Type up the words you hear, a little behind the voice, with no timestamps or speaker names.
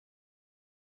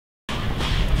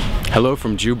Hello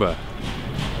from Juba.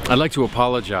 I'd like to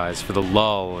apologize for the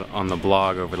lull on the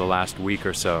blog over the last week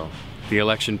or so. The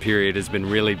election period has been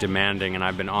really demanding and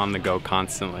I've been on the go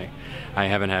constantly. I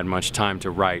haven't had much time to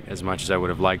write as much as I would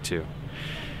have liked to.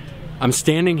 I'm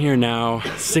standing here now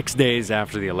 6 days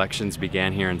after the elections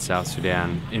began here in South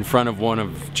Sudan, in front of one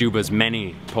of Juba's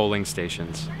many polling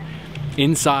stations.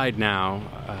 Inside now,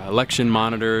 election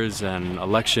monitors and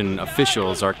election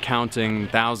officials are counting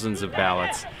thousands of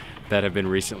ballots that have been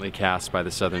recently cast by the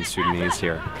Southern Sudanese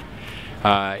here.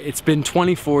 It's been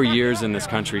 24 years in this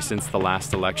country since the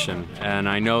last election, and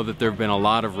I know that there have been a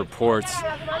lot of reports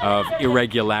of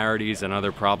irregularities and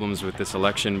other problems with this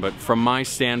election, but from my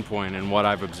standpoint and what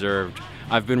I've observed,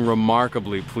 I've been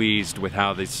remarkably pleased with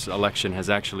how this election has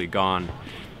actually gone.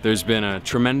 There's been a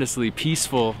tremendously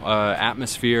peaceful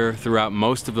atmosphere throughout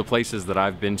most of the places that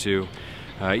I've been to.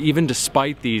 Even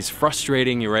despite these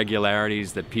frustrating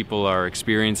irregularities that people are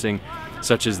experiencing,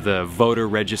 such as the voter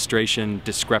registration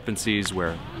discrepancies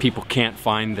where people can't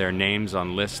find their names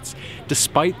on lists,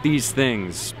 despite these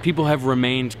things, people have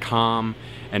remained calm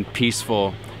and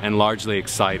peaceful and largely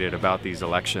excited about these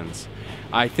elections.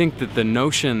 I think that the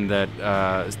notion that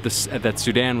that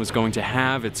Sudan was going to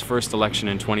have its first election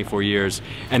in 24 years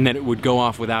and that it would go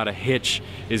off without a hitch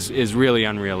is really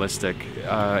unrealistic.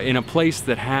 In a place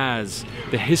that has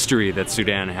the history that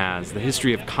Sudan has, the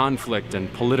history of conflict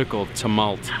and political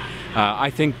tumult, I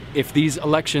think if these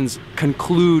elections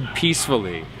conclude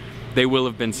peacefully, they will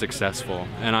have been successful.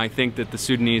 And I think that the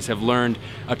Sudanese have learned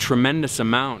a tremendous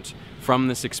amount from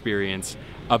this experience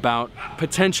about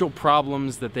potential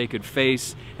problems that they could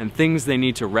face and things they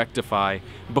need to rectify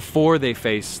before they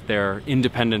face their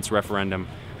independence referendum,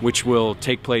 which will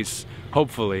take place,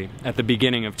 hopefully, at the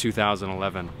beginning of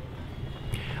 2011.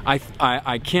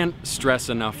 I can't stress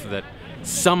enough that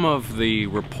some of the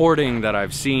reporting that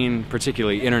I've seen,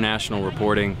 particularly international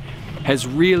reporting, has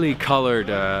really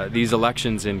colored these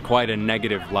elections in quite a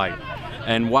negative light.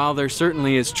 And while there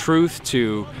certainly is truth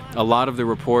to a lot of the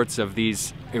reports of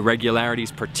these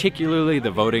irregularities, particularly the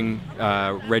voting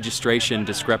registration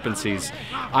discrepancies,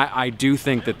 I do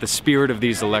think that the spirit of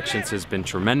these elections has been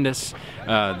tremendous.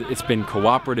 It's been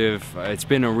cooperative. It's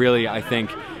been a really, I think,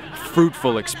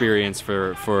 fruitful experience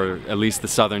for at least the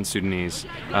Southern Sudanese,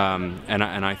 and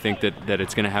I think that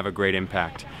it's going to have a great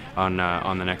impact on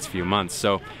the next few months.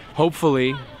 So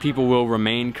hopefully people will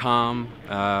remain calm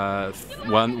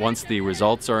once the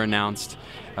results are announced.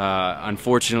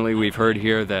 Unfortunately, we've heard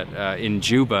here that in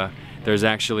Juba, there's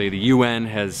actually, the UN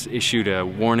has issued a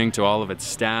warning to all of its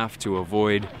staff to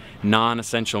avoid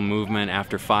non-essential movement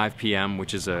after 5 p.m.,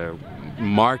 which is a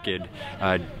marked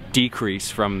decrease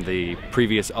from the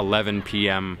previous 11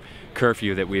 p.m.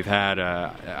 curfew that we've had.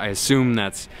 I assume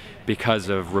that's because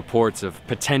of reports of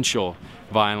potential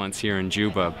violence here in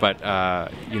Juba, but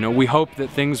you know, we hope that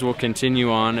things will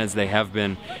continue on as they have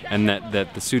been, and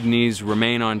that the Sudanese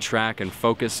remain on track and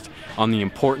focused on the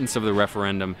importance of the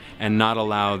referendum and not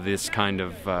allow this kind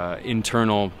of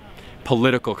internal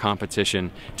political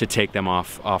competition to take them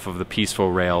off of the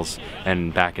peaceful rails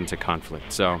and back into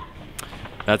conflict. So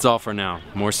that's all for now.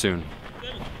 More soon.